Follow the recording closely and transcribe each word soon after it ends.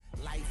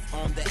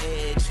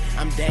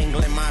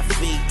dangling my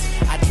feet.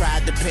 I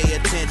tried to pay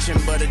attention,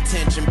 but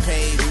attention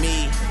paid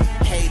me.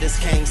 Haters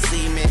can't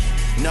see me.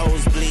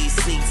 Nosebleed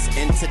seats.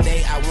 And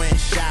today I went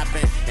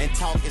shopping, and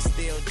talk is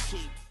still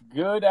cheap.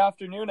 Good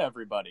afternoon,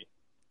 everybody.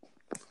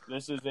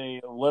 This is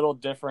a little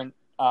different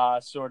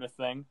sort of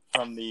thing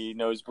from the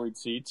Nosebleed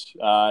seats.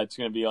 It's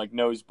going to be like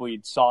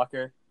Nosebleed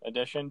Soccer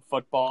edition,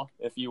 football,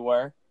 if you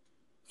were,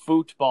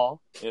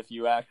 football, if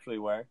you actually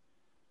were.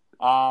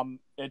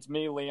 It's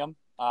me, Liam.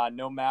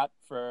 No Matt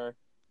for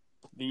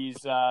these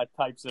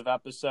types of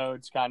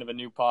episodes, kind of a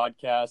new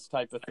podcast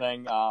type of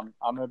thing. I'm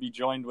going to be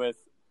joined with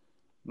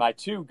my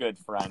two good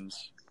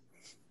friends,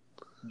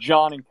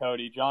 John and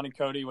Cody. John and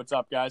Cody, what's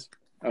up, guys?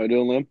 How we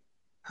doing, Liam?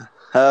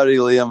 Howdy,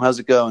 Liam. How's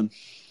it going?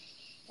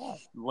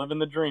 Living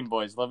the dream,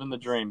 boys. Living the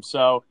dream.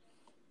 So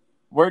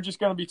we're just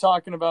going to be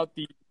talking about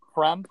the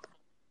Prem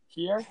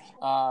here,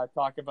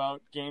 talk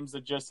about games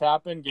that just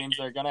happened, games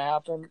that are going to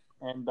happen,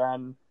 and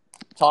then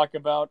talk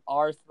about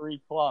our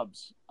three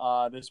clubs.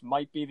 This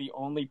might be the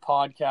only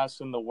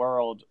podcast in the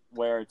world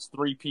where it's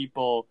three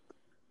people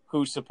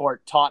who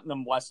support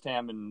Tottenham, West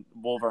Ham, and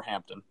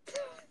Wolverhampton.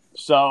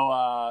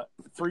 So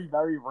three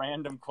very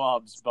random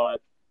clubs,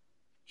 but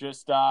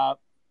just going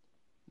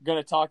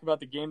to talk about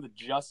the game that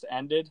just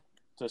ended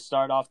to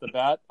start off the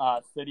bat.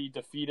 City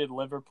defeated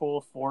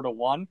Liverpool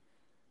 4-1,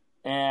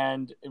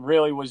 and it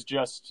really was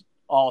just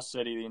all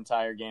City the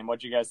entire game.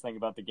 What do you guys think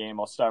about the game?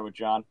 I'll start with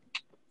John.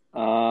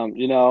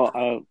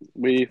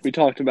 We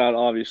talked about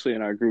obviously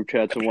in our group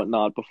chats and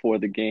whatnot before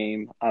the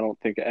game. I don't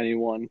think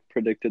anyone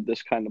predicted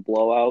this kind of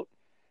blowout.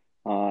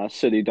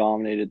 City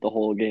dominated the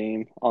whole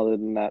game. Other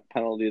than that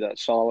penalty that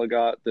Salah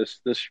got, this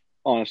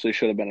honestly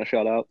should have been a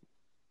shutout.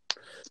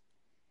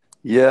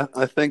 Yeah,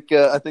 I think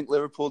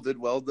Liverpool did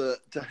well to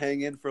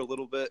hang in for a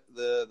little bit.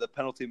 The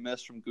penalty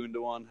miss from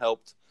Gundogan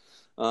helped,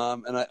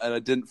 and I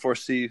didn't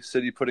foresee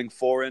City putting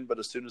 4 in. But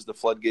as soon as the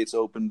floodgates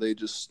opened, they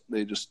just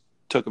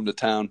took them to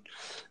town,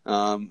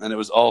 and it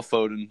was all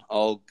Foden,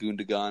 all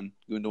Gundogan,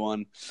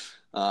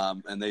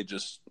 and they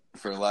just,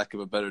 for lack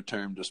of a better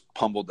term, just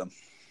pummeled them.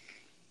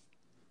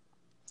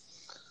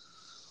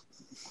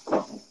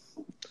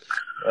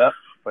 Yep.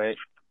 Wait.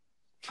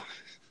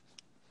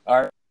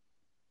 All right.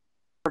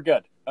 We're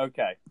good.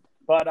 Okay.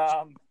 But,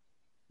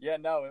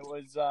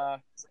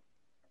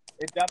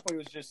 it definitely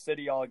was just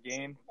City all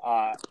game.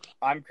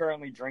 I'm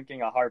currently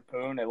drinking a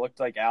Harpoon. It looked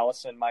like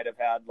Allison might have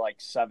had like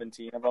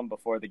 17 of them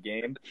before the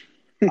game.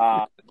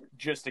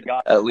 Just a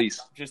goddamn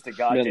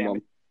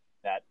minimum.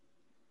 That.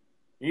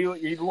 He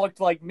looked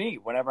like me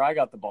whenever I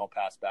got the ball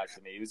passed back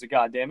to me. He was a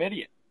goddamn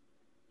idiot.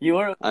 He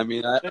literally.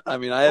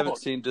 I haven't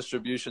seen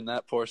distribution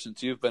that poor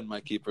since you've been my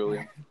keeper,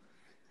 Liam.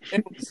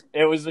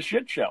 It was a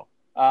shit show.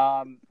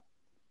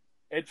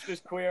 It's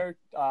just clear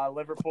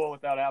Liverpool,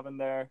 without having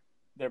their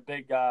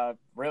big,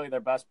 really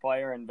their best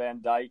player in Van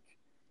Dijk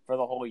for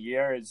the whole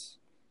year, is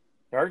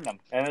hurting them.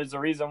 And there's a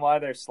reason why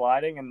they're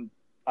sliding. And,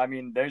 I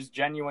mean, there's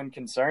genuine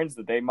concerns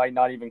that they might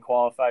not even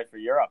qualify for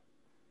Europe.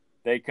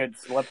 They could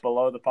slip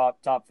below the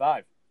top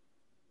 5.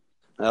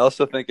 I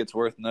also think it's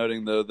worth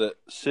noting, though, that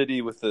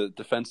City, with the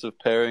defensive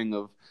pairing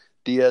of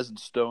Diaz and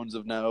Stones,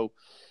 have now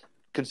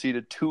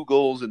conceded 2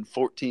 goals in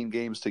 14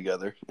 games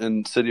together,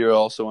 and City are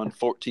also on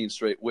 14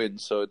 straight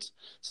wins. So it's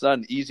not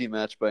an easy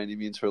match by any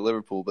means for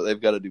Liverpool, but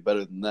they've got to do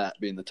better than that,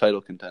 being the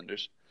title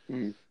contenders.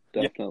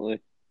 Definitely,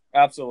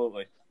 yeah,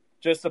 absolutely.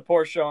 Just a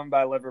poor showing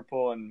by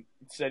Liverpool, and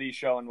City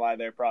showing why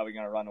they're probably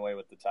going to run away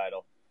with the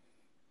title.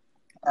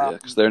 Yeah,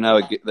 because they're now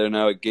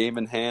a game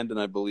in hand, and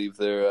I believe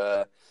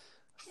they're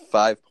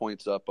 5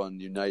 points up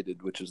on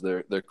United, which is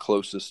their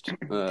closest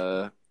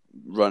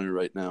runner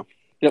right now.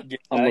 Yep,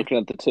 I'm looking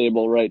at the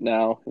table right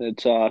now.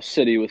 It's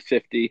City with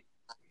 50,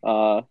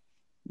 Man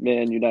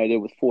United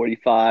with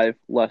 45,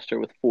 Leicester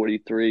with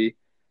 43,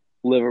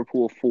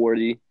 Liverpool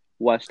 40,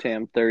 West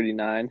Ham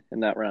 39,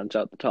 and that rounds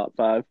out the top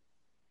 5.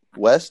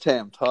 West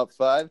Ham, top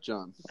 5,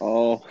 John.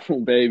 Oh,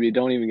 baby,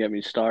 don't even get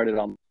me started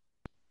on.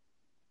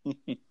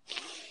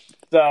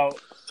 So,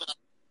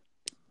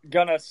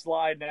 gonna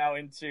slide now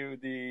into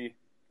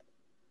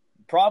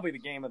probably the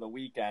game of the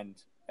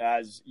weekend,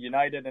 as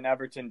United and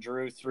Everton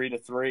drew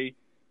 3-3.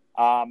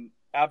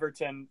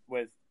 Everton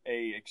with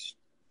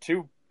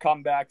 2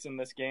 comebacks in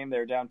this game. They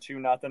were down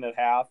 2-0 at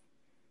half,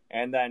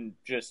 and then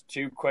just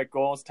 2 quick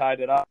goals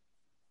tied it up.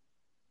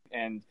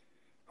 And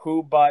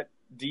who but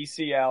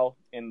DCL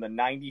in the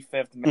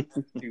 95th minute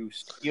to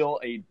steal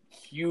a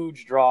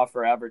huge draw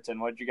for Everton.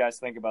 What did you guys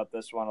think about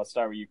this one? Let's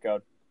start with you,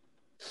 Code.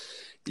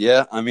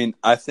 Yeah, I mean,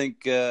 I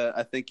think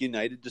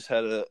United just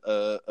had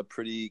a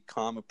pretty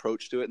calm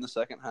approach to it in the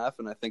second half,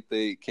 and I think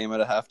they came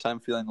out of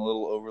halftime feeling a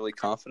little overly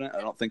confident.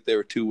 I don't think they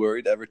were too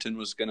worried Everton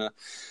was going to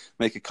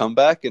make a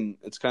comeback, and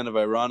it's kind of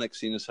ironic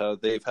seeing as how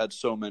they've had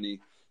so many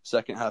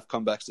second half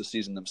comebacks this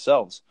season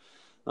themselves.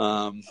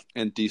 And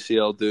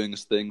DCL doing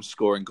his thing,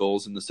 scoring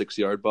goals in the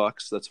 6-yard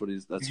box. That's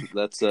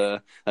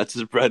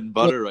his bread and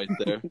butter right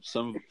there.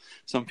 Some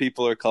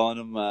people are calling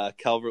him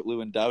Calvert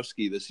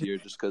Lewandowski this year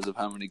just because of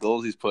how many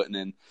goals he's putting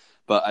in.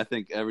 But I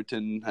think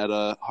Everton had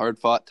a hard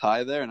fought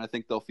tie there, and I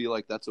think they'll feel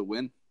like that's a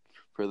win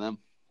for them.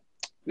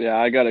 Yeah,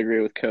 I got to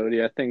agree with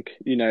Cody. I think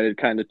United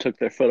kind of took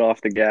their foot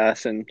off the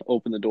gas and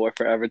opened the door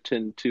for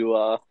Everton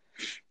to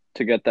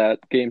get that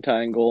game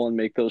tying goal and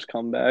make those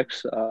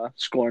comebacks,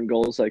 scoring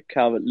goals like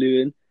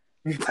Calvert-Lewin.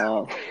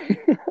 Uh,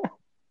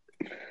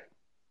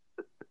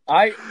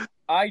 I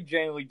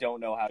genuinely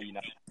don't know how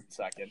United is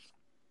second.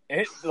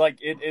 It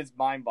is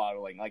mind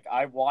boggling. Like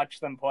I watch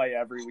them play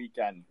every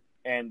weekend,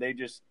 and I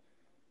just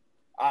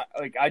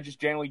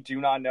genuinely do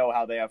not know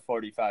how they have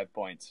 45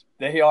 points.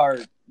 They are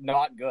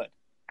not good.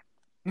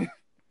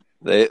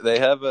 They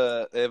have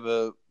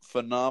a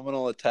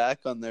phenomenal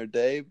attack on their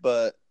day,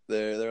 but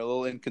they're a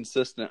little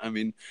inconsistent. I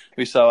mean,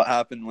 we saw what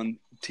happened when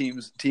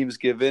teams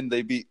give in.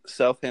 They beat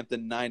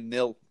Southampton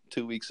 9-0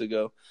 2 weeks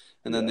ago,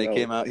 and then they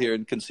came out here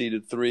and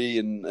conceded 3,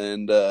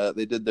 and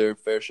they did their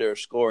fair share of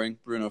scoring.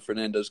 Bruno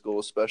Fernandes' goal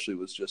especially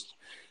was just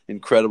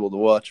incredible to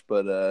watch.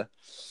 But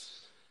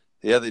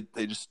yeah,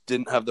 they just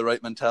didn't have the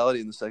right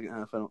mentality in the second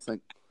half, I don't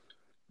think.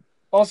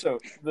 Also,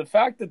 the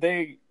fact that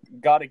they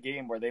got a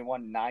game where they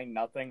won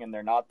 9-0 and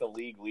they're not the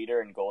league leader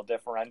in goal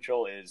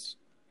differential is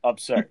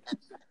absurd.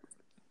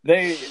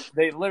 They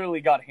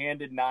literally got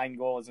handed 9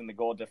 goals in the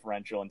goal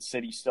differential, and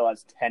City still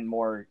has 10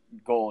 more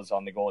goals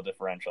on the goal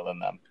differential than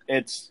them.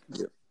 It's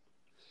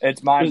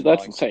mind-blowing.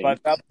 That's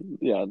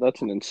insane.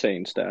 That's an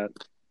insane stat.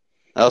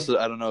 I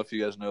don't know if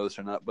you guys know this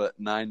or not,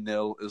 but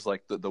 9-0 is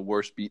like the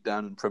worst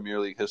beatdown in Premier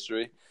League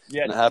history.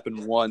 Yeah, and it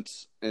happened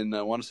once in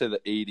I want to say the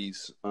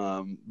 80s,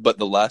 but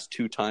the last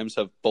 2 times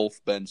have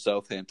both been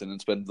Southampton.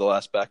 It's been the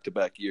last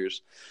back-to-back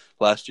years,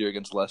 last year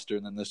against Leicester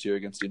and then this year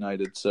against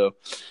United. So,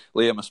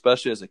 Liam,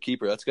 especially as a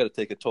keeper, that's got to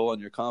take a toll on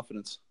your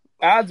confidence.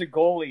 As a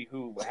goalie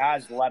who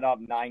has let up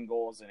 9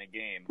 goals in a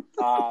game,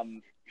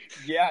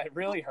 yeah, it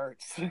really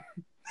hurts.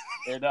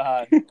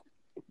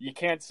 You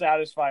can't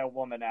satisfy a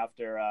woman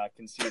after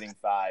conceding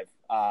 5.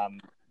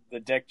 The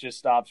dick just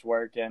stops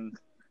working.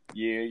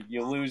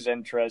 You lose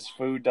interest.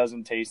 Food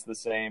doesn't taste the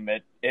same.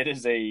 It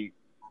is a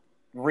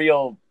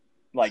real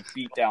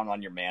beat down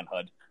on your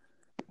manhood,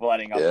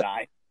 letting up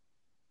 9.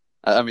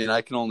 I mean,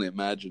 I can only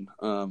imagine.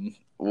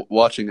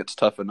 Watching it's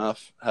tough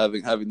enough.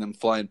 Having them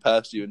flying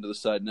past you into the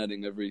side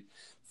netting every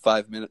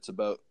 5 minutes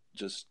about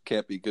just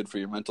can't be good for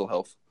your mental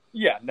health.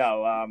 Yeah,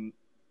 no.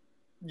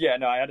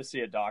 I had to see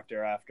a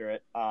doctor after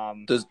it.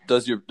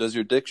 Does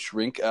your dick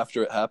shrink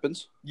after it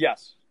happens?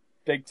 Yes,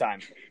 big time.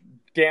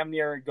 Damn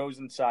near it goes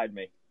inside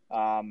me.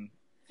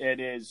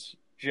 It is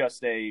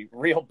just a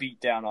real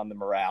beatdown on the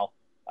morale.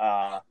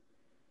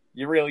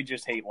 You really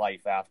just hate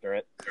life after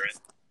it.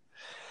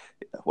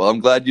 Well, I'm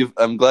glad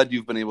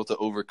you've been able to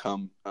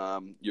overcome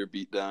your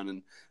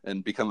beatdown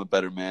and become a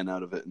better man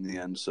out of it in the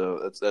end. So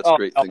that's a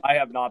great thing. I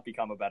have not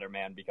become a better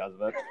man because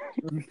of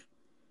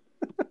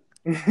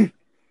it.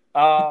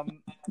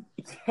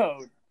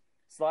 So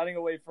sliding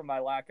away from my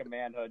lack of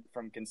manhood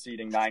from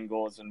conceding 9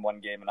 goals in one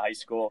game in high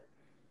school,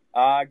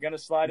 gonna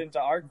slide into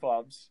our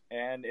clubs,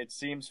 and it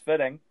seems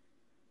fitting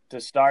to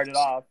start it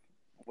off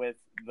with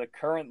the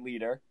current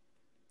leader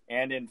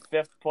and in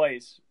 5th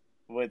place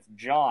with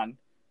John,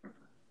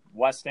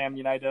 West Ham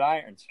United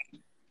Irons.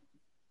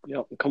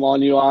 Yep, come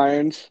on, you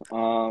Irons.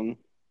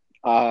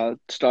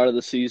 Start of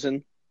the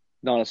season,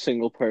 not a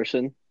single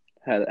person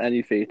had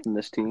any faith in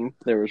this team.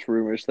 There was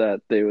rumors that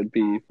they would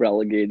be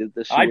relegated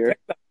this year. I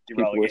picked them to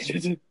be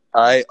relegated.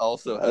 I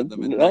also had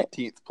them in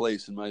 19th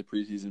place in my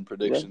preseason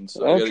predictions.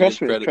 So I got to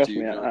give credit to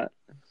you. John.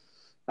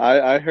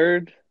 I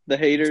heard the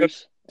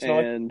haters,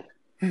 and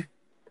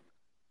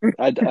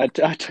I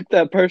took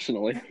that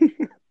personally.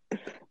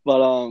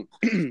 But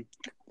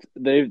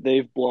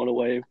they've blown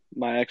away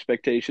my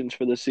expectations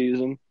for this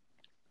season.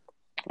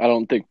 I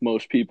don't think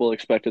most people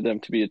expected them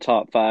to be a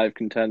top 5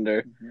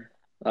 contender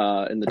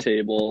in the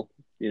table,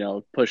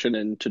 pushing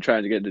into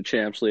trying to get into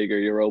Champions League or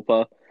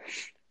Europa.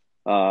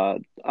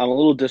 I'm a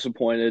little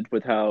disappointed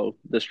with how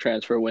this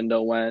transfer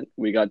window went.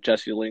 We got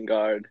Jesse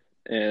Lingard,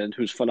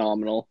 who's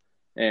phenomenal,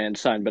 and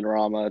signed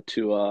Benrahma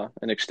to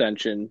an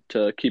extension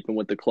to keep him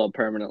with the club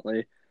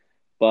permanently.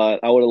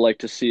 But I would have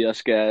liked to see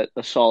us get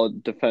a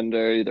solid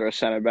defender, either a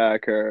center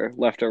back or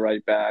left or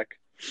right back,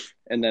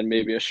 and then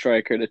maybe a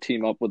striker to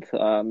team up with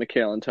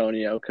Michail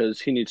Antonio, because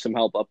he needs some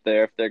help up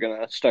there if they're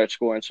going to start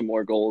scoring some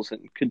more goals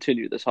and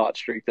continue this hot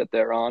streak that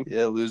they're on.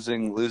 Yeah,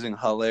 losing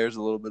Haller is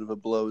a little bit of a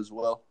blow as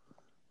well.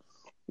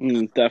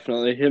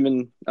 Definitely. Him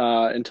and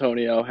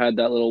Antonio had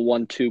that little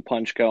 1-2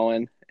 punch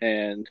going,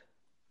 and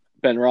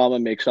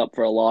Benrahma makes up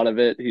for a lot of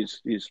it.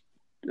 He's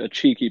a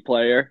cheeky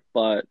player,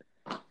 but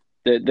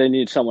they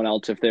need someone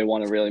else if they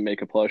want to really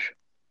make a push.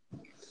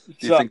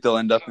 Do you think they'll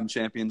end up in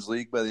Champions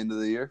League by the end of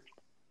the year?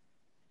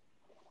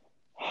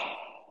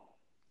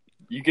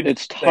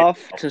 It's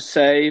tough to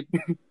say,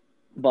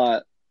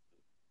 but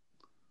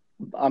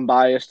I'm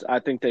biased. I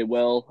think they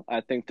will.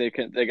 I think they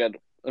got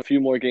a few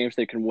more games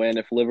they can win.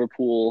 If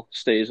Liverpool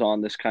stays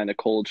on this kind of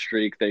cold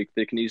streak, they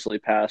can easily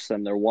pass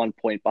them. They're 1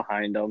 point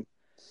behind them.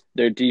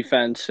 Their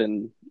defense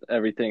and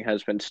everything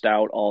has been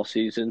stout all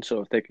season,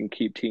 so if they can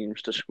keep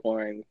teams to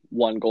scoring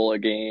 1 goal a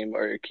game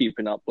or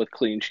keeping up with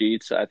clean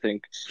sheets, I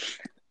think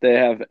they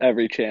have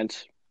every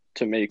chance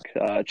to make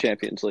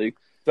Champions League.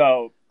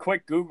 So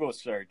quick Google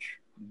search.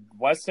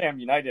 West Ham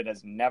United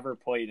has never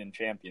played in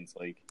Champions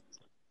League.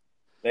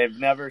 They've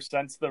never,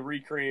 since the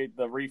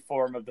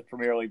reform of the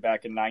Premier League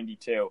back in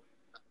 '92,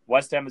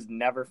 West Ham has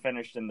never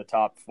finished in the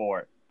top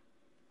 4.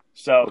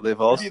 So they've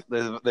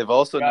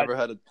also never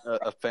had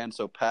a fan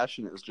so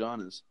passionate as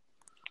John is.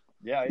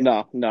 Yeah.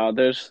 No.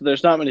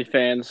 There's not many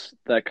fans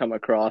that come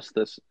across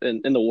this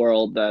in the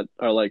world that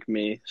are like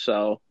me.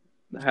 So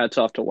hats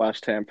off to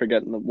West Ham for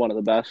getting one of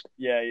the best.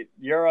 Yeah,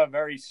 you're a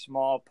very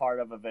small part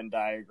of a Venn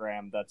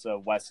diagram that's a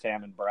West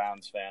Ham and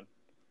Browns fan.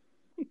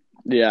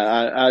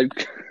 Yeah, I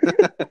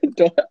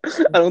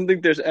don't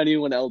think there's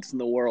anyone else in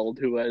the world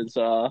who is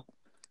a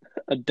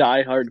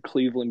diehard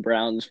Cleveland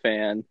Browns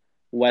fan,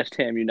 West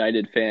Ham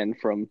United fan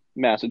from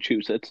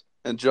Massachusetts.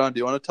 And John, do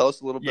you want to tell us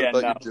a little bit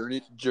about no.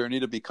 your journey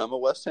to become a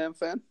West Ham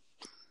fan?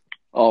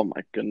 Oh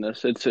my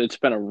goodness, it's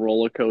been a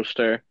roller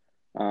coaster.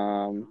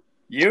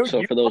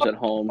 For those at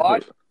home,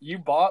 you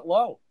bought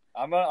low.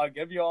 I'll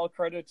give you all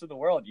credit to the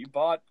world. You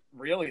bought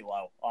really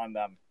low on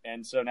them,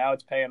 and so now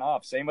it's paying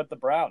off. Same with the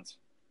Browns.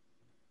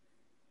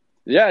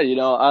 Yeah,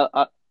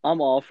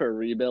 I'm all for a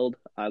rebuild.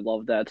 I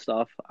love that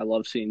stuff. I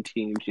love seeing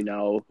teams,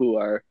 who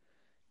are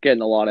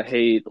getting a lot of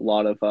hate, a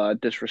lot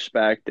of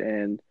disrespect,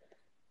 and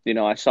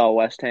I saw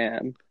West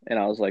Ham, and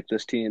I was like,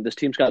 this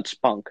team's got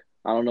spunk.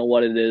 I don't know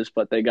what it is,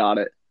 but they got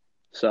it.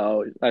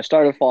 So I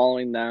started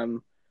following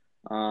them.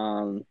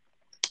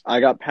 I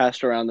got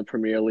passed around the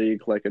Premier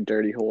League like a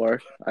dirty whore.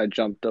 I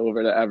jumped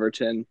over to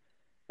Everton,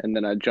 and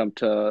then I jumped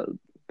to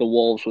the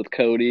Wolves with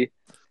Cody.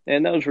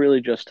 And that was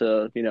really just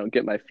to,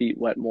 get my feet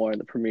wet more in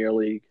the Premier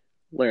League,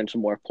 learn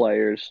some more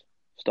players,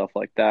 stuff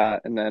like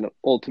that. And then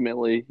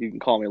ultimately, you can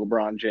call me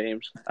LeBron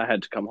James. I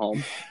had to come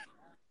home.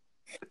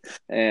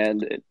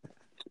 And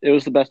it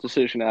was the best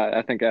decision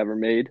I think I ever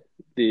made.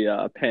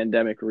 The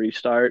pandemic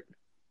restart,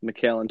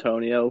 Mikel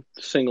Antonio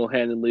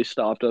single-handedly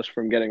stopped us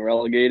from getting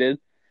relegated.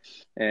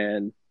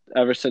 And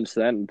ever since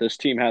then, this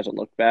team hasn't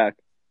looked back.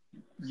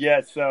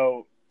 Yeah,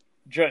 so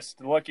just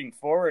looking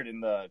forward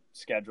in the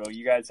schedule,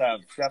 you guys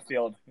have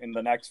Sheffield in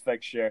the next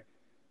fixture.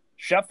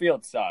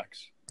 Sheffield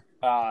sucks.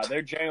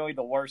 They're generally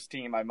the worst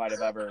team I might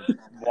have ever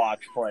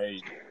watched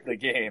play the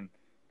game.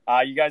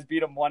 You guys beat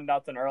them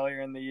 1-0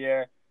 earlier in the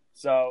year,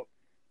 so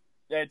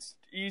it's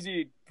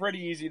pretty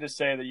easy to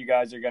say that you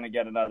guys are going to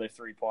get another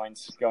 3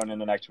 points going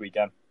into next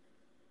weekend.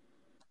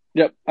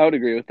 Yep, I would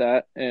agree with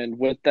that. And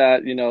with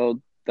that,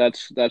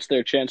 that's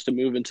their chance to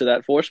move into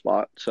that 4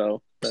 spot.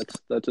 So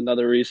that's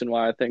another reason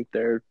why I think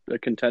they're a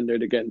contender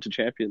to get into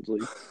Champions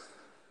League.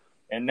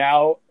 And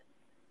now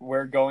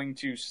we're going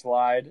to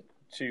slide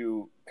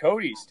to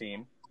Cody's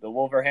team, the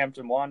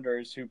Wolverhampton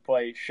Wanderers, who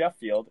play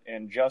Sheffield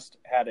and just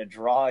had a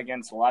draw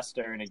against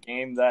Leicester in a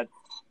game that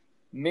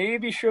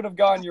maybe should have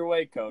gone your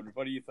way, Cody.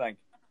 What do you think?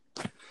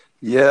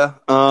 Yeah,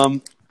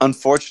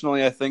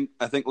 unfortunately, I think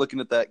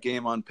looking at that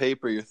game on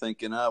paper, you're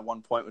thinking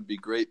 1 point would be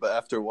great, but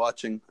after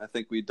watching, I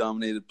think we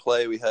dominated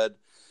play. We had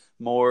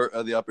more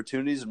of the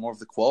opportunities and more of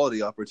the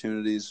quality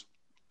opportunities,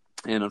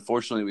 and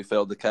unfortunately, we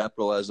failed to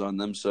capitalize on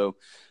them. So,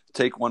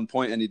 take 1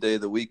 point any day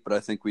of the week, but I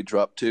think we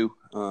dropped 2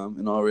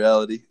 in all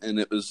reality.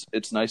 And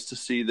it's nice to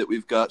see that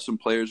we've got some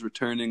players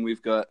returning.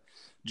 We've got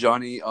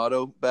Johnny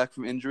Otto back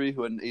from injury,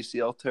 who had an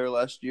ACL tear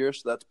last year,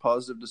 so that's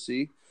positive to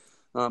see.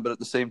 But at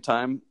the same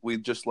time, we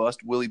just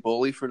lost Willie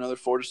Boley for another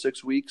 4 to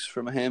 6 weeks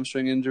from a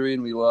hamstring injury,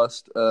 and we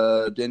lost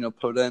Daniel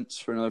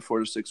Podence for another 4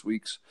 to 6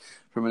 weeks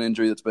from an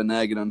injury that's been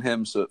nagging on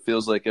him. So it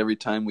feels like every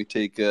time we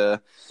take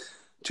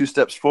 2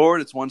 steps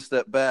forward, it's 1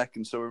 step back.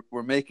 And so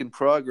we're making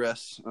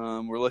progress.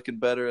 We're looking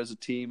better as a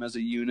team, as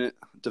a unit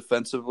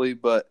defensively,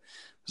 but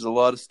there's a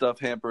lot of stuff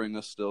hampering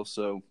us still.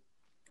 So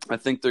I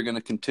think they're going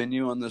to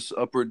continue on this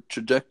upward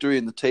trajectory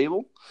in the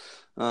table.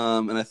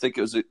 And I think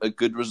it was a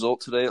good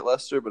result today at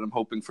Leicester, but I'm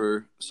hoping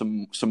for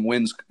some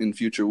wins in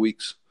future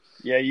weeks.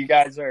 Yeah, you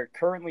guys are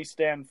currently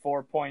stand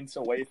 4 points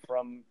away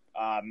from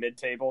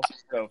mid-table,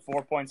 so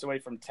 4 points away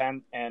from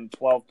 10th and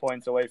 12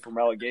 points away from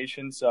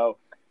relegation. So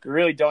you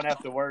really don't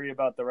have to worry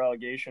about the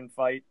relegation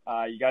fight.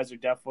 You guys are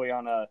definitely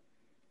on a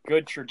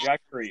good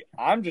trajectory.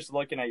 I'm just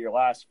looking at your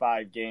last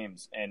 5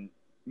 games, and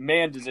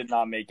man, does it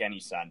not make any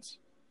sense.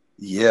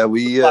 Yeah,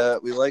 we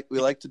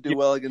like to do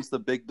well against the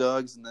big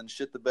dogs and then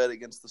shit the bed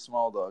against the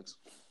small dogs.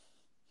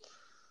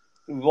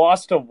 We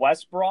lost to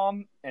West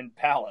Brom and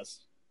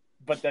Palace,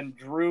 but then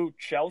drew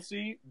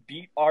Chelsea,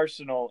 beat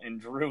Arsenal, and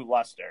drew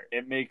Leicester.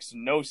 It makes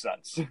no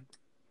sense.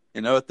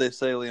 You know what they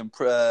say, Liam?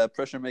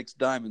 Pressure makes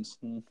diamonds.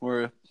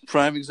 We're a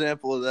prime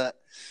example of that.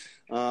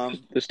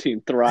 This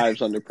team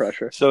thrives under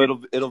pressure. So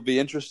it'll be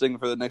interesting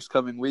for the next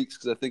coming weeks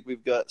because I think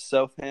we've got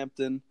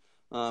Southampton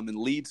and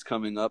Leeds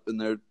coming up, and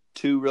they're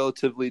 2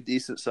 relatively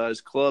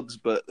decent-sized clubs,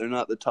 but they're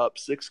not the top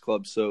 6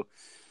 clubs. So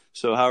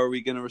how are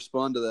we going to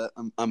respond to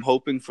that? I'm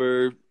hoping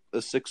for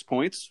 6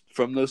 points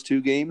from those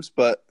 2 games,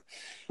 but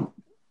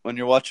when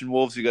you're watching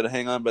Wolves, you got to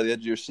hang on by the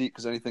edge of your seat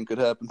because anything could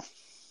happen.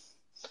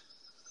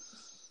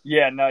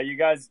 Yeah, no, you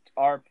guys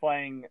are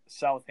playing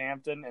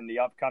Southampton in the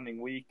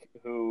upcoming week,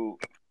 who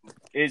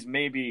is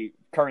maybe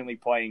currently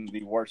playing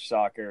the worst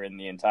soccer in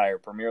the entire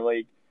Premier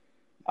League.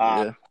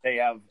 They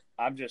have.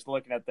 I'm just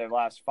looking at their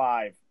last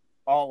 5,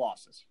 all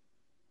losses.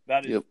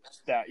 That is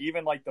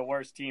even like the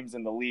worst teams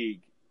in the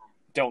league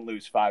don't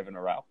lose 5 in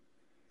a row.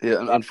 Yeah,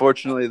 and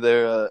unfortunately,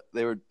 they're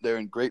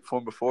in great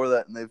form before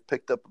that, and they've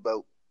picked up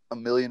about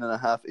 1.5 million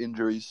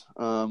injuries.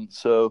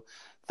 So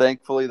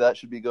thankfully, that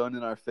should be going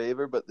in our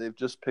favor. But they've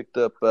just picked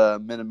up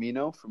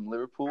Minamino from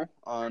Liverpool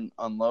on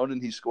loan,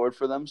 and he scored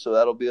for them. So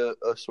that'll be a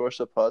source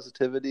of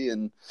positivity.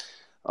 And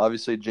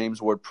obviously,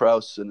 James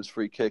Ward-Prowse and his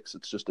free kicks,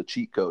 it's just a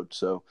cheat code.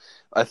 So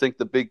I think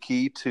the big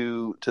key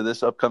to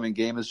this upcoming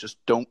game is just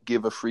don't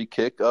give a free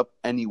kick up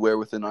anywhere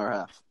within our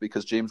half,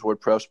 because James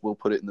Ward-Prowse will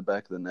put it in the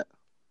back of the net.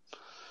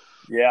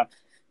 Yeah.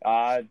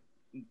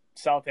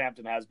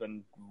 Southampton has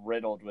been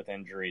riddled with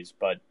injuries,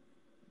 but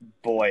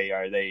boy,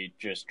 are they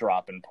just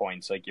dropping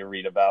points like you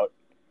read about.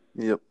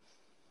 Yep.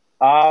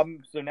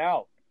 So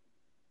now,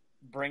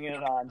 bringing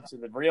it on to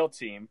the real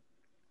team,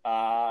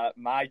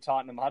 my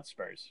Tottenham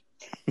Hotspurs.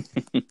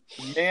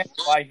 Man,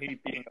 I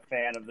hate being a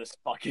fan of this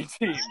fucking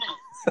team.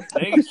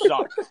 They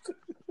suck.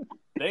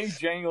 They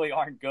genuinely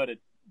aren't good at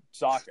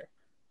soccer.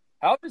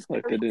 How does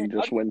they didn't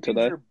just win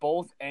today?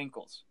 Both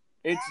ankles.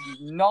 It's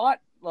not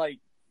like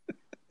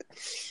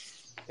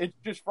it's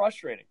just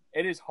frustrating.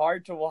 It is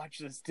hard to watch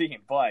this team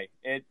play.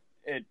 It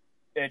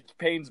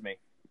pains me.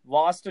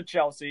 Lost to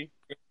Chelsea,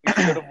 game we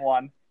should have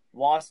won.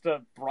 Lost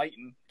to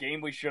Brighton,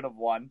 game we should have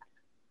won.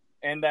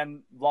 And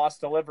then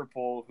lost to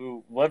Liverpool,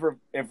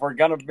 if we're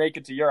going to make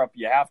it to Europe,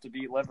 you have to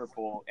beat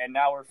Liverpool. And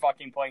now we're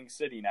fucking playing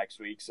City next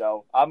week.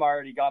 So I'm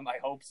already got my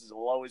hopes as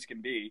low as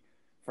can be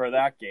for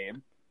that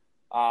game.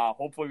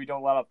 Hopefully we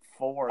don't let up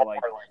 4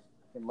 like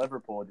in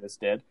Liverpool just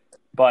did.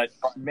 But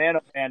man,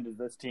 oh man, does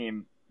this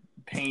team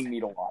pain me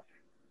to watch.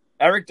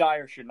 Eric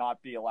Dyer should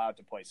not be allowed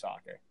to play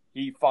soccer.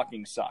 He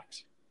fucking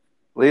sucks.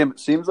 Liam, it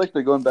seems like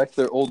they're going back to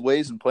their old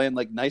ways and playing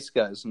like nice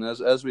guys. And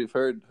as we've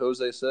heard,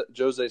 Jose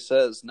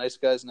says, nice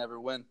guys never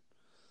win.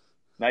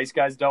 Nice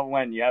guys don't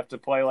win. You have to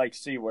play like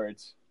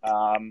C-words.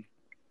 A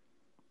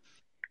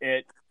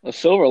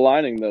silver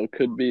lining, though,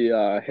 could be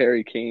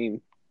Harry Kane.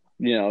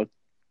 You know,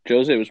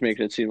 Jose was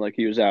making it seem like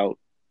he was out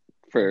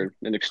for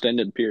an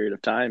extended period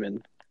of time,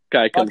 and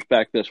guy comes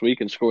back this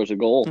week and scores a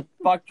goal.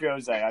 Fuck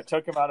Jose. I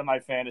took him out of my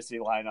fantasy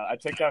lineup.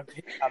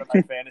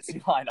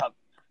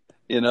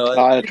 You know,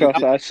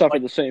 I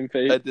suffered the same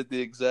fate. I did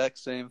the exact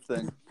same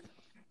thing.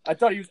 I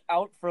thought he was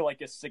out for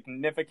like a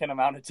significant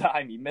amount of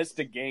time. He missed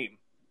a game.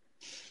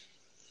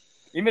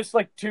 He missed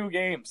like 2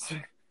 games.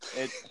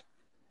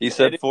 He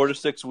said 4 to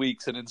 6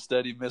 weeks, and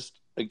instead he missed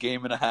a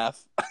game and a half.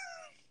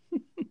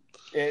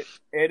 It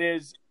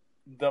is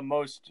the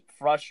most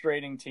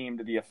frustrating team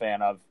to be a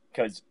fan of,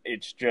 because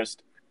it's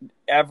just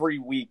every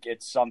week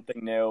it's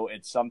something new,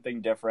 it's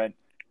something different,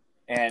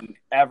 and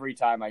every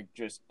time I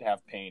just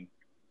have pain.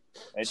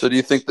 So do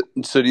you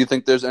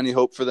think there's any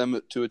hope for them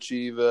to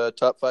achieve a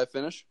top 5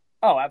 finish?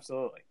 Oh,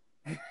 absolutely.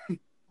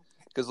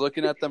 Because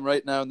looking at them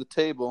right now in the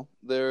table,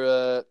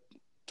 they're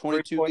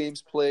 22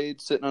 games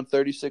played, sitting on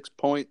 36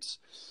 points.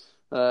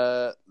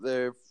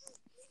 They're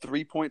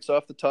 3 points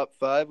off the top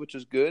 5, which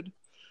is good.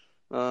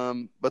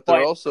 But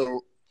they're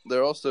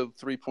also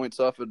 3 points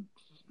off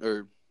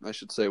or I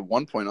should say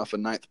 1 point off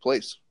of 9th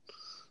place.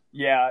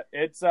 Yeah,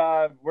 it's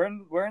we're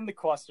in the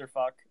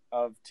clusterfuck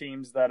of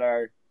teams that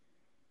are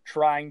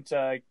trying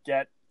to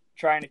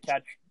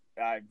catch.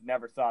 I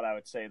never thought I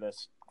would say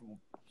this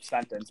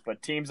sentence,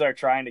 but teams are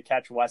trying to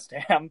catch West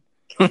Ham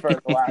for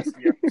the last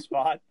year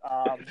spot.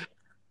 I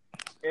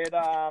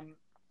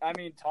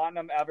mean,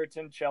 Tottenham,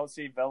 Everton,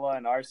 Chelsea, Villa,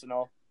 and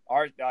Arsenal.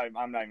 I'm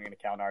not even going to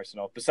count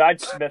Arsenal.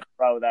 Besides Smith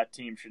Rowe, that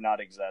team should not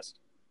exist.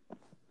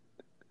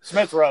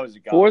 Smith Rowe is a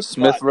god.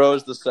 Smith Rowe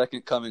is the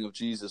second coming of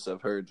Jesus,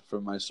 I've heard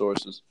from my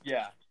sources.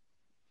 Yeah,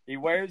 he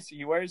wears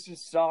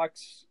his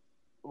socks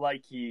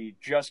like he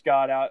just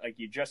got out, like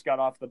he just got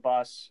off the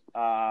bus.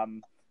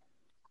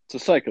 It's a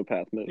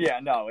psychopath move. Yeah,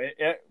 no.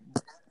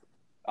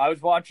 I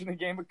was watching the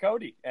game with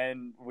Cody,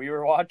 and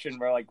we're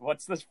like,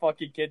 what's this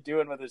fucking kid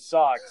doing with his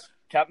socks?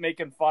 Kept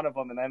making fun of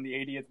him, and then the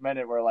 80th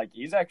minute, we're like,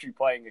 he's actually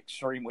playing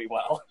extremely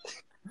well.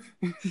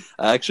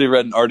 I actually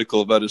read an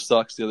article about his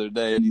socks the other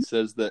day, and he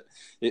says that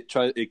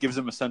it gives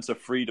him a sense of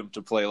freedom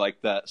to play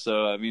like that.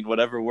 So, I mean,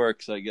 whatever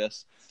works, I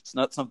guess. It's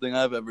not something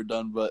I've ever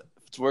done, but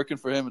if it's working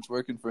for him, it's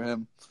working for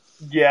him.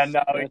 Yeah,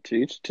 no.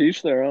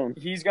 Teach their own.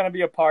 He's going to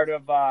be a part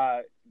of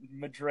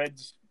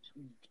Madrid's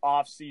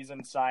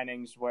off-season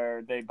signings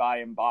where they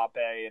buy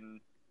Mbappe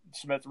and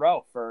Smith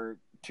Rowe for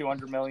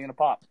 $200 million a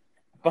pop.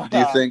 But, do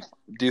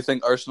you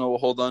think Arsenal will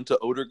hold on to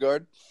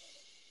Odegaard?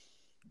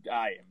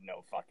 I have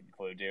no fucking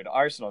clue, dude.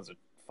 Arsenal's a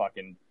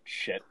fucking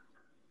shit.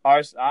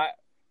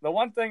 The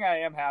one thing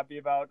I am happy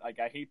about, like,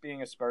 I hate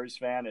being a Spurs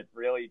fan. It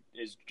really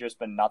has just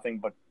been nothing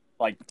but,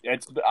 like,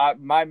 it's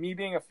me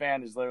being a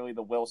fan is literally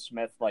the Will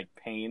Smith, like,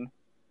 pain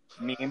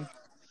meme.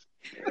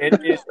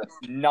 It is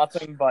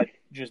nothing but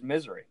just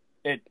misery.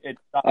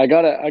 I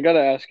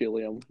gotta ask you,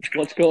 Liam,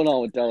 what's going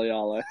on with Dele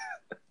Alli?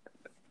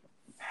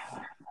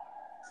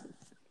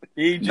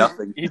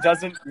 Nothing. He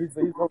doesn't. He's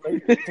to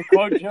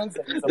quote Jose,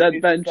 that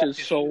bench is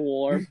so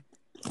warm.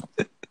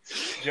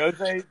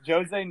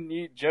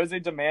 Jose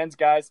demands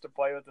guys to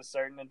play with a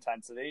certain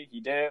intensity. He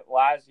did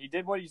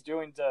what he's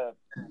doing to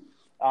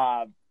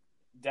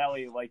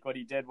Delhi, like what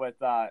he did with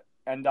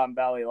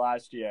Ndombele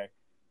last year,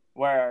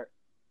 where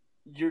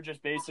you're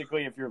just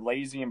basically, if you're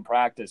lazy in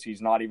practice,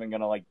 he's not even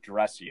gonna like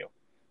dress you.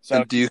 So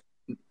And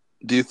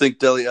do you think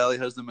Dele Alli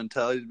has the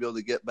mentality to be able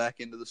to get back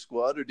into the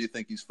squad, or do you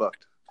think he's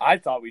fucked? I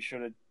thought we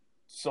should have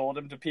sold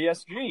him to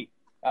PSG.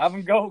 Have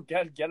him go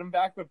get him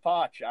back with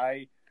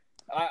Poch.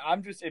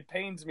 I'm just, it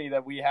pains me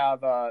that we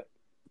have a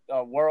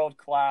world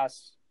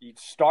class. He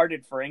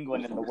started for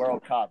England in the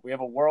World Cup. We have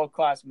a world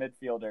class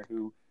midfielder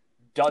who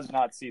does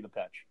not see the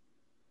pitch.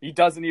 He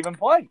doesn't even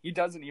play. He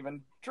doesn't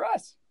even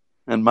dress.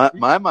 And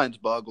my mind's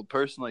boggled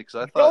personally because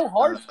I thought Joe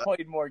Hart's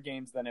played more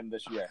games than him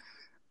this year.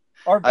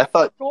 I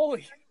thought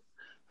goalie.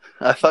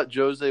 I thought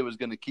Jose was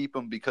going to keep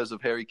him because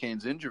of Harry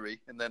Kane's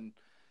injury, and then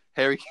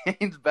Harry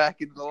Kane's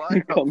back into the He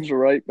lineup. comes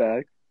right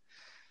back.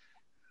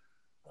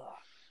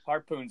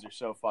 Harpoons are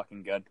so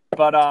fucking good.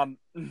 But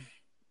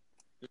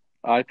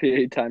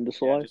IPA time to yeah,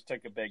 slide. just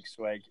took a big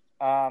swig.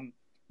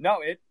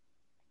 No,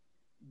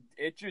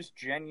 it just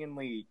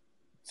genuinely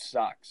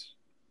sucks.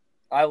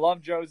 I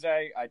love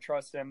Jose. I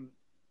trust him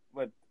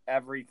with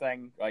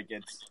everything. Like,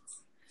 it's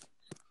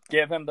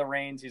give him the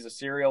reins. He's a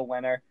serial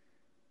winner.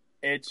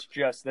 It's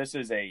just, this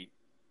is a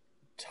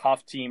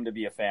tough team to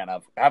be a fan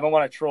of. Haven't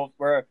won a trophy.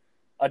 We're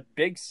a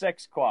Big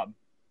Six club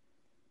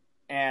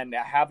and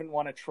haven't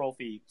won a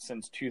trophy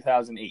since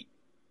 2008.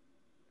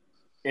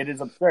 It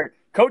is absurd.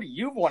 Cody,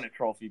 you've won a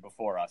trophy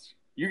before us.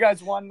 You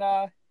guys won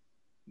the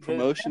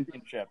Promotion.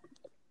 championship.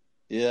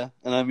 Yeah,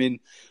 and I mean,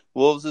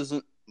 Wolves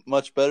isn't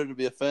much better to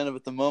be a fan of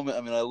at the moment.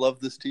 I mean, I love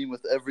this team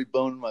with every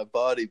bone in my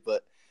body,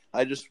 but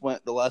I just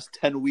went the last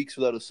 10 weeks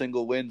without a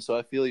single win, so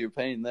I feel your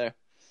pain there.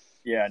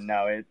 Yeah,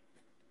 no,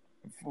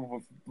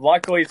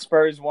 luckily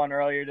Spurs won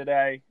earlier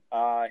today.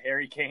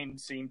 Harry Kane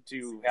seemed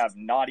to have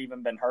not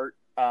even been hurt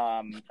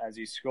as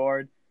he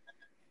scored.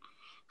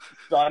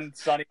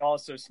 Sonny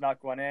also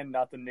snuck one in.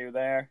 Nothing new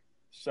there.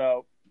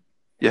 So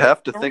You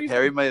have to think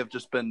Harry may have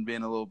just been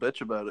being a little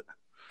bitch about it.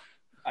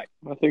 I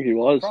think he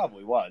was.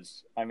 Probably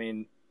was. I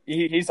mean,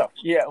 he's a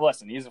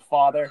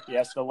father. He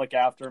has to look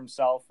after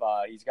himself.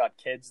 He's got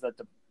kids that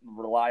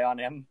rely on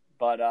him.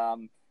 But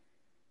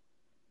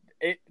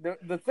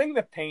the thing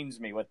that pains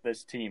me with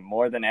this team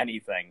more than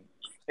anything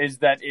is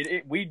that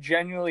we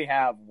genuinely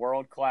have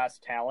world-class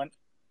talent,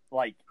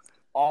 like,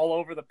 all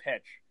over the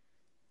pitch.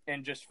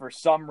 And just for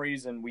some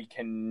reason, we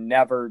can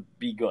never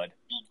be good.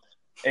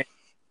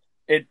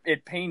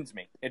 It pains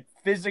me. It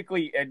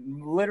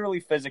literally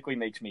physically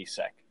makes me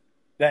sick.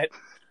 That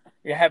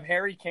you have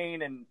Harry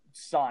Kane and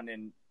Son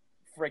and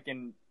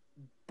frickin'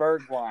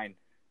 Bergwijn,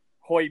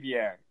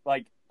 Højbjerg,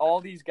 like all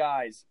these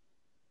guys,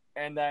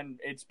 and then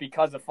it's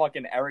because of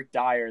fucking Eric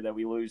Dyer that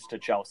we lose to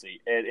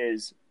Chelsea.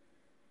 It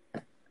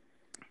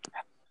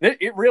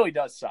really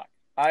does suck.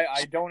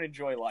 I don't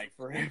enjoy life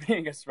for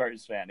being a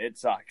Spurs fan. It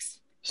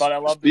sucks. But I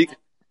love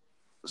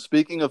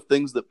Speaking of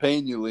things that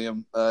pain you,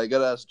 Liam, I got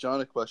to ask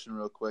John a question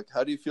real quick.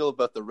 How do you feel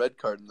about the red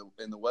card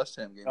in the West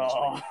Ham game this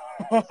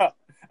week?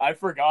 I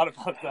forgot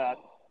about that.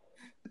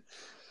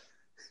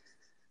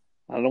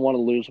 I don't want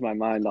to lose my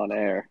mind on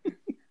air,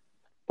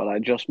 but I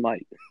just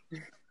might.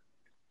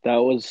 That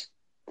was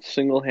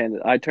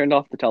single-handed. I turned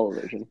off the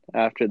television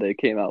after they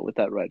came out with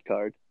that red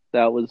card.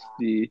 That was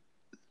the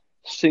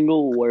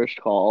single worst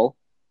call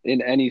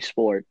in any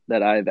sport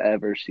that I've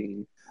ever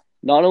seen.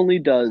 Not only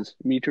does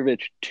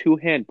Mitrovic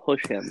two-hand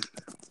push him,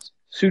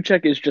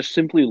 Souček is just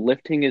simply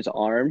lifting his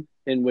arm,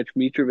 in which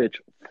Mitrovic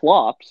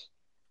flops,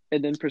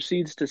 and then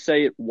proceeds to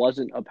say it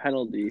wasn't a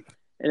penalty.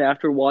 And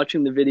after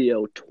watching the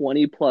video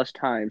 20-plus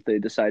times, they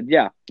decide,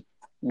 yeah,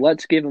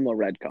 let's give him a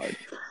red card.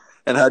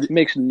 And it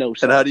makes no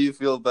sense. And how do you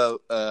feel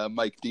about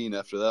Mike Dean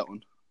after that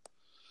one?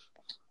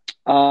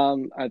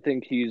 I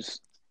think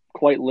he's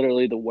quite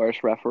literally the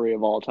worst referee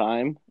of all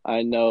time.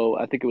 I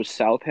think it was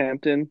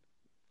Southampton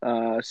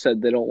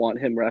said they don't want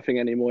him reffing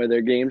any more of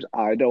their games.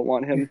 I don't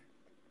want him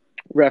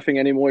reffing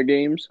any more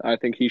games. I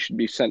think he should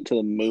be sent to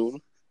the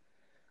moon.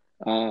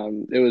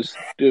 It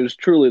was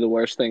truly the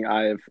worst thing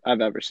I've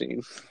ever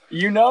seen.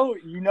 You know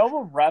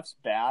a ref's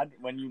bad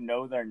when you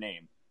know their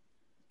name.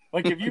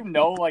 Like if you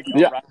know like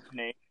a ref's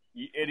name,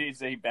 it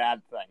is a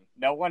bad thing.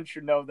 No one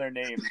should know their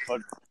name,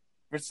 but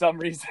for some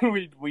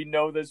reason we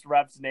know this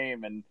ref's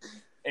name, and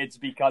it's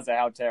because of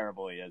how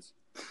terrible he is.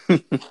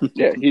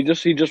 Yeah, he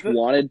just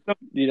wanted,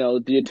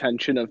 the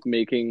attention of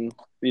making,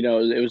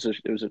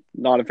 it was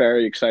not a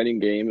very exciting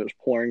game. It was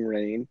pouring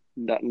rain,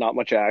 not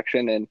much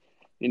action, and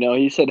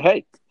he said,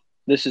 "Hey,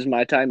 this is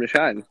my time to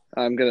shine.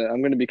 I'm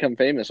gonna become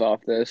famous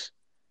off this."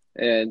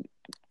 And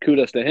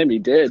kudos to him, he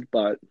did.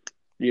 But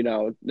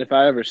if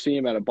I ever see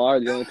him at a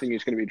bar, the only thing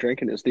he's gonna be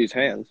drinking is these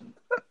hands.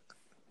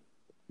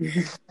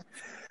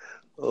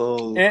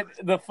 Oh,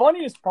 the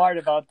funniest part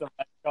about the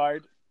red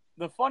card.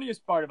 The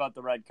funniest part about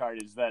the red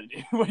card is that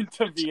it went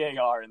to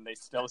VAR and they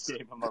still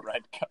gave him a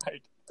red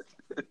card.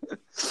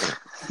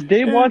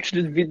 They watched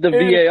the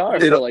VAR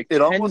for like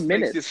 10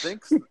 minutes.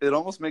 It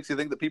almost makes you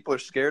think that people are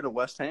scared of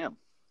West Ham.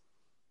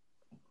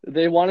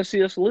 They want to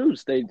see us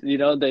lose. They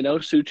know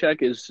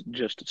Suchek is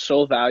just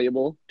so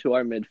valuable to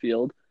our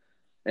midfield,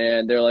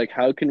 and they're like,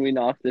 how can we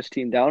knock this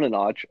team down a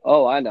notch?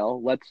 Oh, I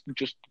know. Let's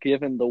just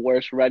give him the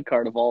worst red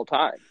card of all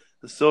time.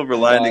 The silver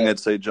lining, I'd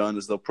say, John,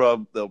 is they'll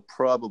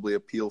probably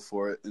appeal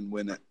for it and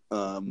win it.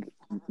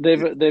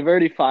 They've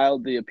already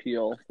filed the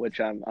appeal, which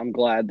I'm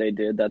glad they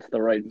did. That's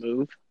the right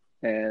move.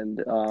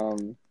 And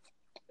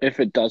if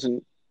it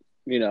doesn't,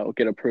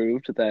 get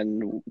approved,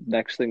 then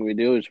next thing we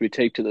do is we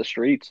take to the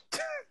streets.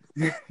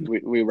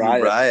 we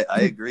riot. Riot.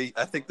 I agree.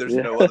 I think there's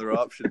no other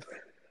option.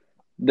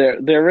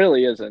 There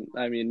really isn't.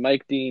 I mean,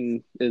 Mike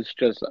Dean is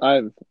just.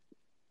 I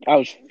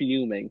was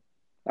fuming.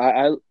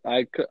 I'm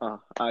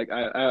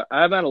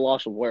at a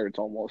loss of words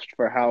almost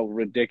for how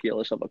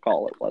ridiculous of a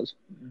call it was.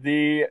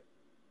 The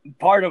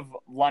part of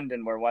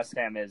London where West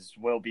Ham is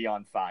will be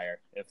on fire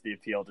if the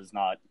appeal does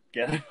not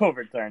get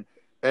overturned.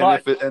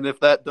 And if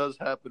that does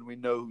happen, we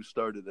know who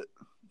started it.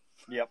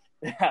 Yep.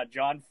 Yeah,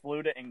 John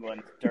flew to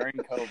England during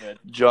COVID.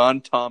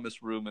 John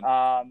Thomas Reumann.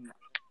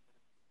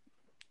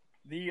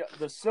 The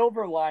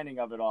silver lining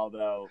of it all,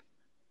 though,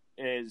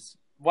 is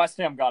West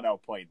Ham got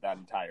outplayed that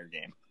entire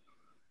game.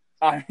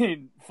 I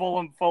mean,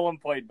 Fulham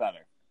played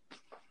better.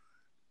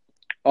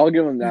 I'll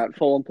give them that.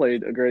 Fulham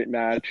played a great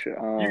match.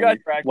 You guys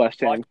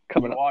West Ham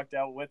coming walked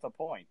out with a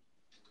point.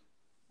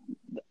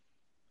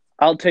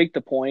 I'll take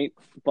the point,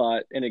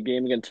 but in a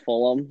game against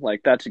Fulham,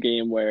 that's a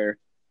game where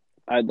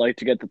I'd like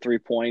to get the 3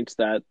 points.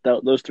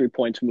 Those 3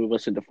 points move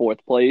us into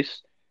fourth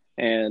place.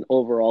 And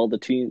overall, the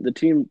team,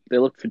 they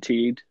look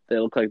fatigued. They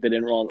look like they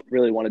didn't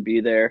really want to be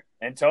there.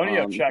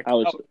 Antonio checked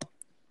out.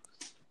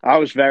 I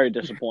was very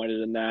disappointed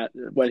in that.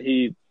 When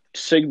he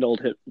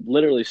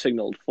literally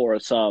signaled for a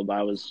sub,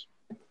 I was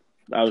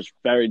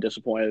very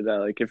disappointed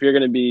that, if you're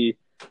going to be,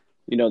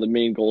 the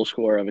main goal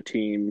scorer of a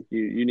team,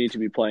 you need to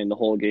be playing the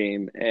whole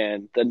game.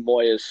 And then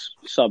Moyes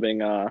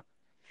subbing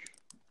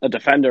a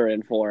defender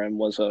in for him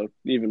was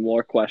even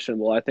more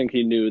questionable. I think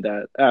he knew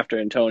that after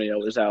Antonio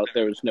was out,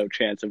 there was no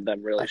chance of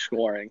them really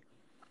scoring.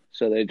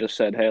 So they just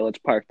said, hey, let's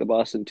park the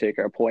bus and take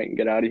our point and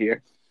get out of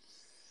here.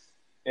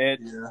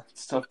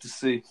 It's tough to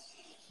see.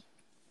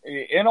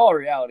 In all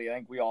reality, I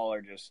think we all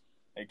are just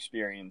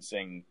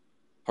experiencing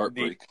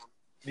heartbreak.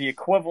 The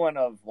equivalent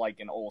of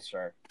an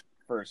ulcer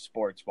for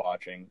sports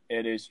watching.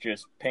 It is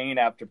just pain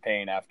after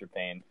pain after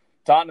pain.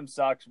 Tottenham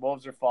sucks.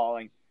 Wolves are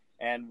falling.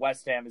 And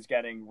West Ham is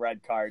getting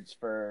red cards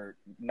for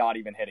not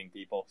even hitting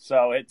people.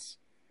 So it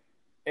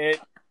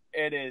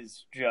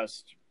is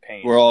just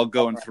pain. We're all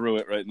going through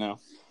it right now.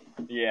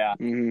 Yeah.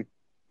 Mm-hmm.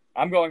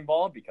 I'm going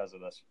bald because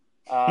of this.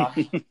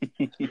 I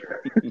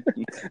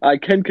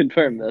can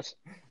confirm this.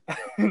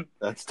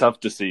 That's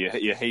tough to see.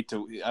 You hate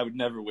to. I would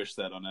never wish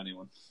that on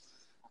anyone.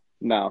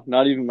 No,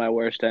 not even my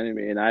worst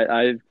enemy. And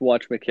I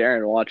watch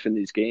McCarron watching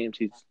these games.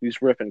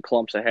 He's ripping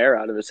clumps of hair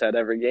out of his head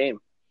every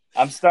game.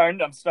 I'm starting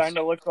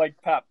to look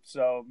like Pep,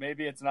 so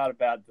maybe it's not a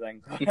bad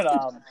thing.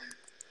 But,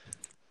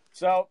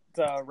 so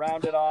to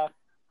round it off,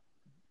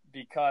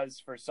 because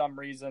for some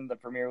reason the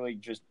Premier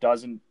League just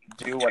doesn't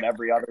do what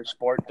every other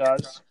sport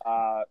does,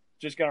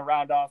 just going to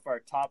round off our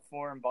top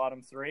 4 and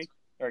bottom 3,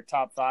 or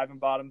top 5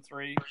 and bottom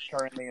 3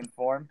 currently in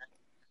form.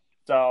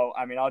 So,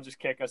 I mean, I'll just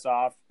kick us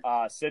off.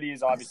 City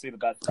is obviously the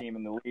best team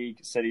in the league.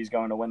 City's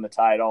going to win the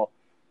title.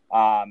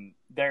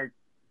 They're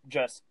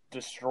just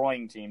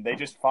destroying team. They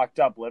just fucked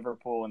up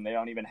Liverpool, and they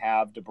don't even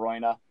have De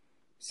Bruyne.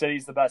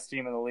 City's the best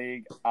team in the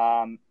league.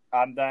 I'm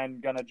then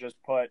going to just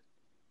put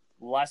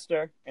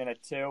Leicester in a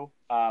 2.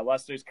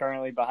 Leicester's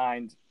currently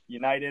behind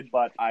United,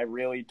 but I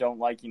really don't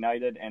like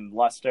United, and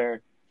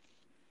Leicester...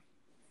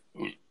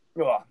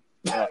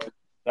 that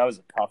was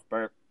a tough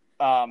burp.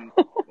 God.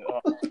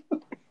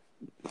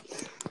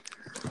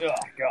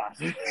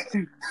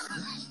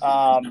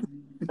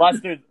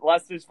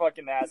 Leicester's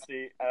fucking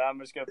nasty, and I'm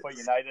just gonna put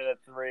United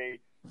at 3.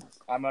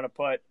 I'm gonna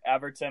put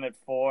Everton at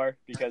 4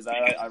 because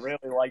I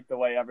really like the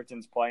way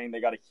Everton's playing.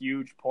 They got a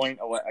huge point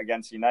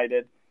against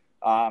United.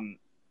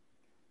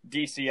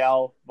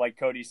 DCL, like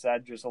Cody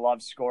said, just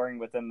loves scoring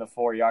within the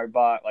 4-yard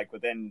box,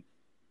 within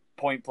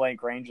point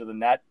blank range of the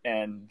net,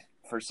 and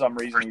for some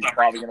reason he's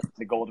probably gonna win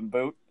the Golden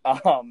Boot.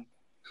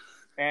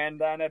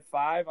 And then at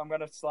 5, I'm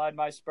going to slide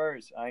my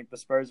Spurs. I think the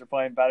Spurs are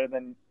playing better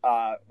than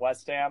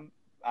West Ham.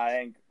 I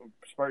think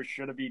Spurs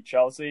should have beat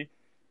Chelsea.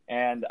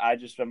 And I'm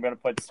going to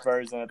put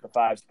Spurs in at the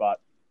 5 spot.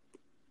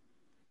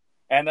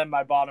 And then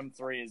my bottom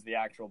 3 is the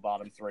actual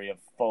bottom 3 of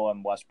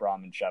Fulham, West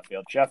Brom, and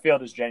Sheffield.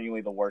 Sheffield is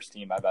genuinely the worst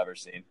team I've ever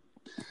seen.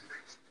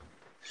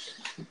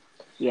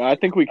 Yeah, I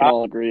think we can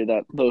all agree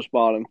that those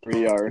bottom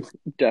 3 are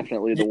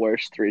definitely the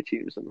worst 3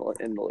 teams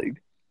in the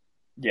league.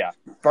 Yeah.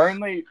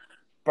 Burnley's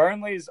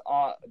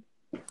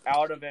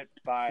out of it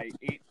by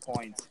 8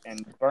 points,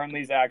 and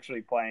Burnley's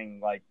actually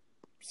playing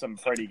some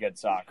pretty good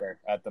soccer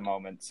at the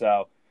moment.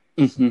 So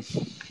it's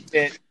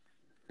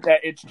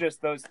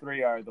just those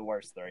 3 are the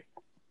worst 3.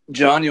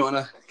 John, you want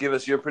to give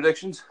us your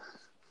predictions?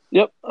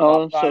 Yep.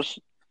 So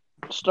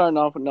starting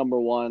off with number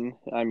 1,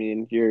 I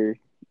mean, you're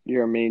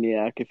a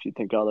maniac if you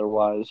think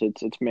otherwise.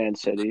 It's Man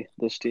City.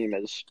 This team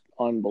is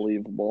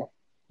unbelievable.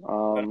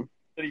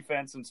 City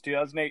fan since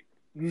 2008.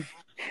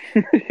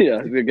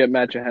 Yeah, we get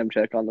Matt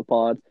Jahemchek on the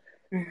pod.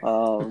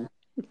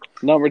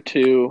 Number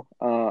 2,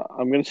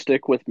 I'm going to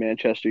stick with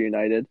Manchester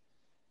United.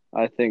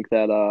 I think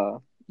that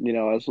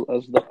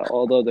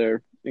although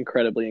they're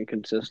incredibly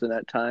inconsistent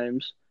at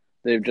times,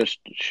 they've just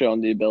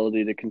shown the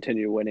ability to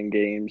continue winning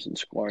games and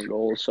scoring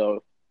goals.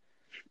 So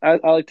I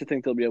like to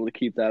think they'll be able to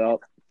keep that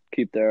up,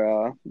 keep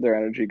their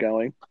energy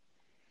going.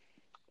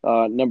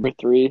 Number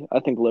 3, I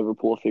think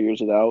Liverpool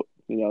figures it out.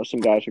 Some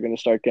guys are going to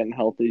start getting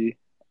healthy.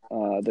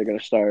 They're going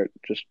to start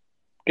just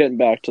getting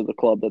back to the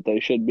club that they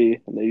should be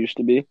and they used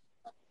to be.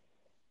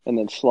 And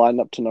then sliding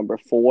up to number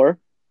 4.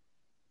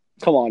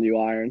 Come on, you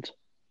Irons.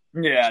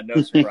 Yeah,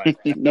 no surprise.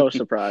 No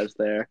surprise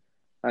there.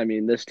 I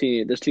mean, this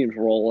team's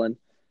rolling.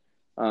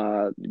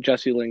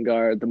 Jesse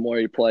Lingard, the more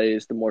he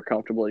plays, the more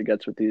comfortable he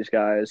gets with these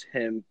guys.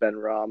 Him,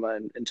 Benrahma,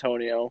 and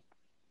Antonio.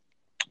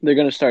 They're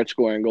going to start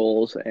scoring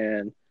goals,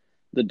 and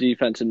the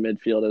defense and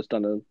midfield has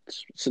done a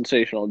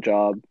sensational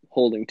job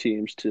holding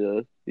teams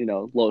to,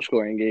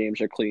 low-scoring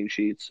games or clean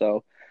sheets.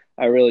 So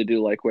I really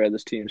do like where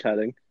this team's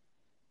heading.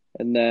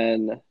 And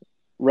then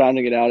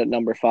rounding it out at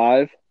number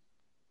 5,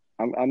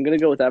 I'm going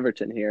to go with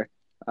Everton here.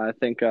 I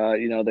think,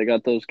 they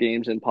got those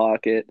games in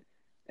pocket,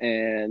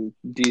 and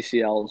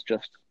DCL is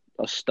just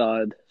a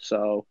stud.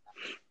 So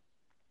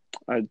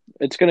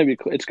it's going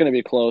to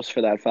be close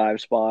for that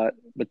 5 spot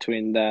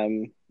between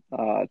them,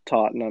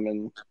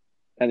 Tottenham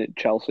and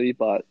Chelsea,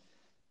 but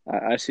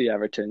I see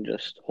Everton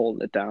just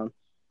holding it down.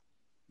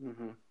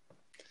 Mm-hmm.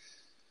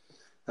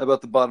 How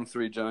about the bottom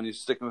 3, John? You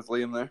sticking with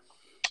Liam there?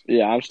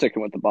 Yeah, I'm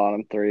sticking with the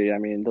bottom 3. I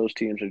mean, those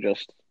teams are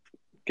just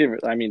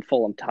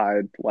Fulham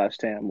tied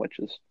West Ham, which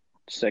is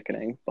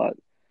sickening, but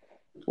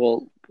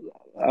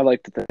I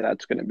like to think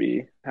that's going to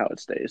be how it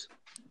stays.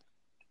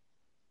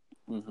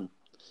 Mm-hmm.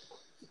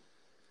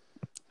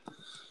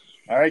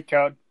 All right,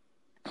 Code.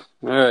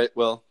 All right,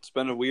 well, it's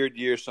been a weird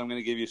year, so I'm going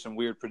to give you some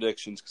weird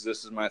predictions because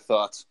this is my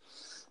thoughts.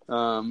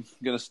 I'm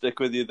going to stick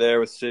with you there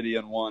with City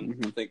on 1.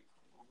 Mm-hmm. I think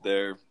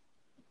they're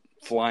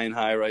flying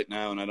high right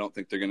now, and I don't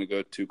think they're going to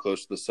go too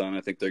close to the sun.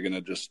 I think they're going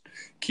to just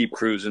keep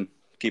cruising,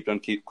 keep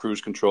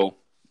cruise control.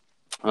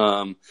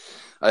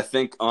 I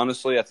think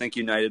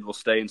United will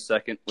stay in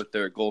second with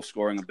their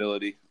goal-scoring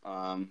ability.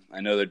 I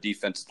know their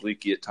defense is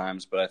leaky at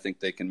times, but I think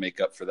they can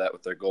make up for that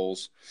with their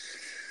goals.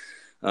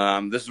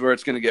 This is where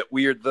it's going to get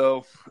weird,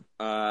 though.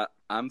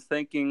 I'm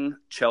thinking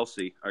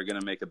Chelsea are going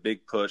to make a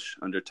big push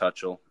under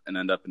Tuchel and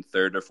end up in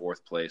 3rd or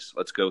 4th place.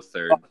 Let's go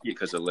 3rd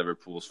because of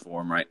Liverpool's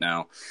form right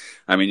now.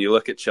 I mean, you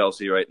look at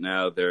Chelsea right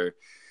now, they're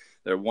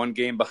 1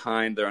 game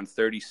behind. They're on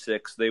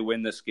 36. They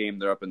win this game,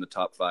 they're up in the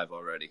top 5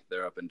 already.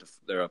 They're up into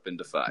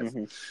 5.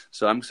 Mm-hmm.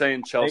 So I'm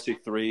saying Chelsea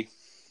 3.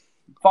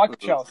 Fuck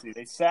Chelsea.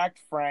 They sacked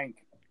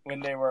Frank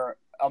when they were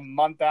a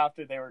month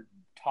after they were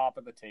top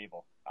of the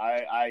table.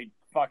 I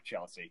fuck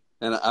Chelsea.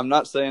 And I'm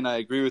not saying I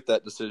agree with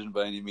that decision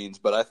by any means,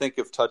 but I think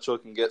if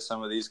Tuchel can get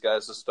some of these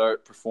guys to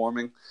start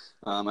performing,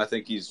 I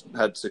think he's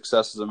had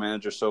success as a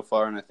manager so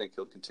far, and I think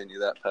he'll continue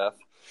that path.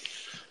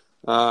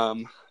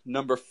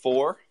 Number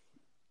 4,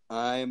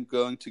 I'm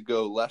going to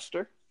go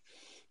Leicester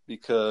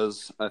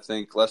because I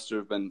think Leicester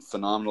have been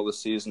phenomenal this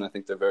season. I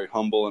think they're very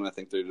humble, and I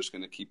think they're just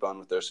going to keep on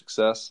with their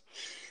success.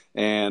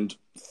 And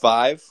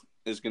 5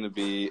 is going to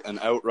be an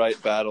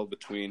outright battle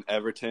between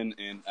Everton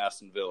and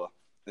Aston Villa.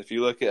 If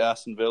you look at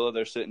Aston Villa,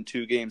 they're sitting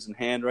 2 games in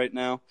hand right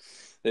now.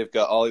 They've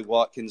got Ollie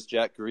Watkins,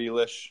 Jack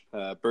Grealish,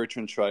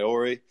 Bertrand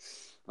Traore,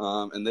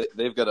 and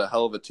they've got a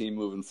hell of a team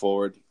moving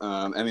forward.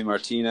 Emi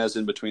Martinez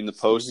in between the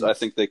posts. I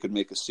think they could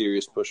make a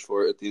serious push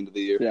for it at the end of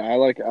the year. Yeah, I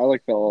like Villa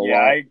a lot.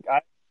 Yeah,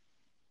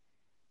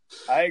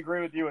 I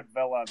agree with you with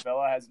Villa.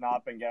 Villa has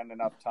not been getting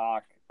enough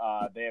talk.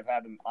 They have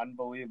had an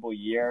unbelievable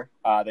year.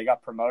 They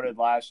got promoted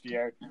last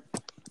year,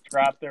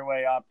 scrapped their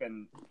way up,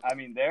 and I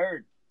mean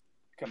they're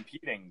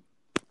competing.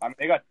 I mean,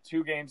 they got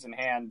 2 games in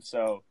hand,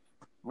 so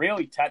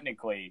really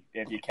technically,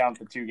 if you count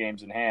the 2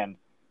 games in hand,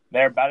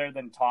 they're better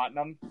than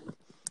Tottenham,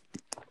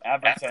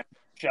 Everton,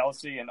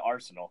 Chelsea, and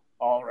Arsenal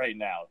all right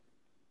now.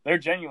 They're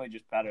genuinely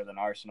just better than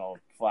Arsenal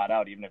flat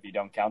out, even if you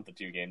don't count the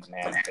 2 games in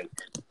hand. Because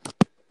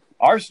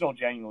Arsenal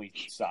genuinely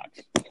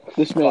sucks.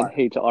 This man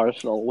hates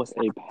Arsenal with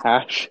a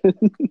passion.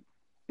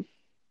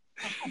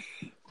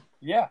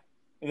 Yeah,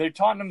 they're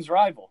Tottenham's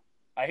rival.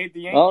 I hate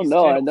the Yankees. Oh,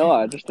 no, too. I know.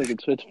 I just think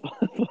it's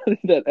funny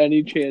that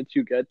any chance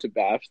you get to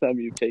bash them,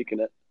 you've taken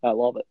it. I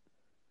love it.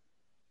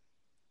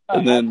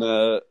 And then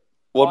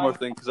one more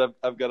thing, because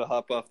I've got to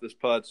hop off this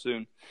pod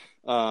soon.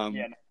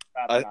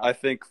 I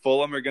think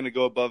Fulham are going to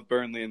go above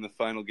Burnley in the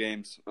final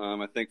games.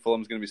 I think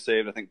Fulham's going to be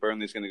saved. I think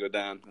Burnley's going to go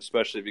down,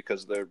 especially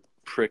because their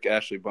prick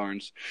Ashley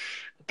Barnes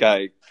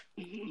guy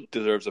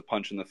deserves a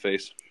punch in the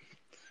face.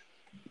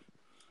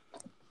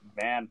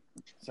 Man,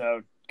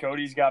 so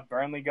Cody's got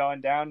Burnley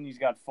going down, and he's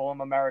got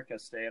Fulham America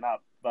staying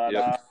up. But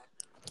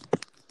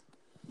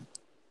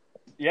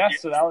Yep.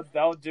 So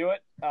that would do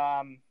it.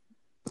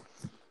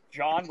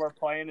 John, we're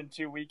playing in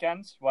 2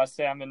 weekends, West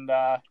Ham and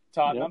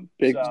Tottenham.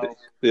 Yep.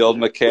 The old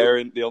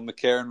McCarron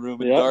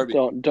Reumann derby.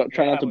 Don't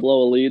try not to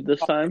blow a lead this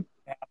time.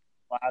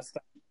 Last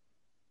time.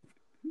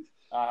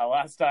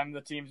 Last time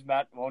the teams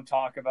met, won't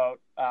talk about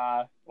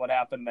what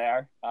happened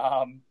there.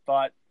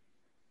 But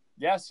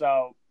yeah,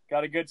 so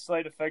got a good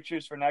slate of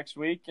fixtures for next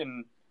week,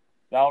 and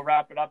that'll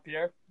wrap it up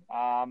here.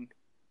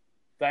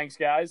 Thanks,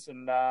 guys,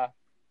 and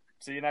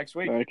see you next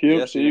week. Thank you.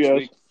 Yeah, see you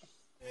guys.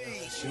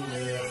 next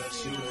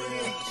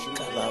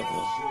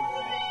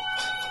week.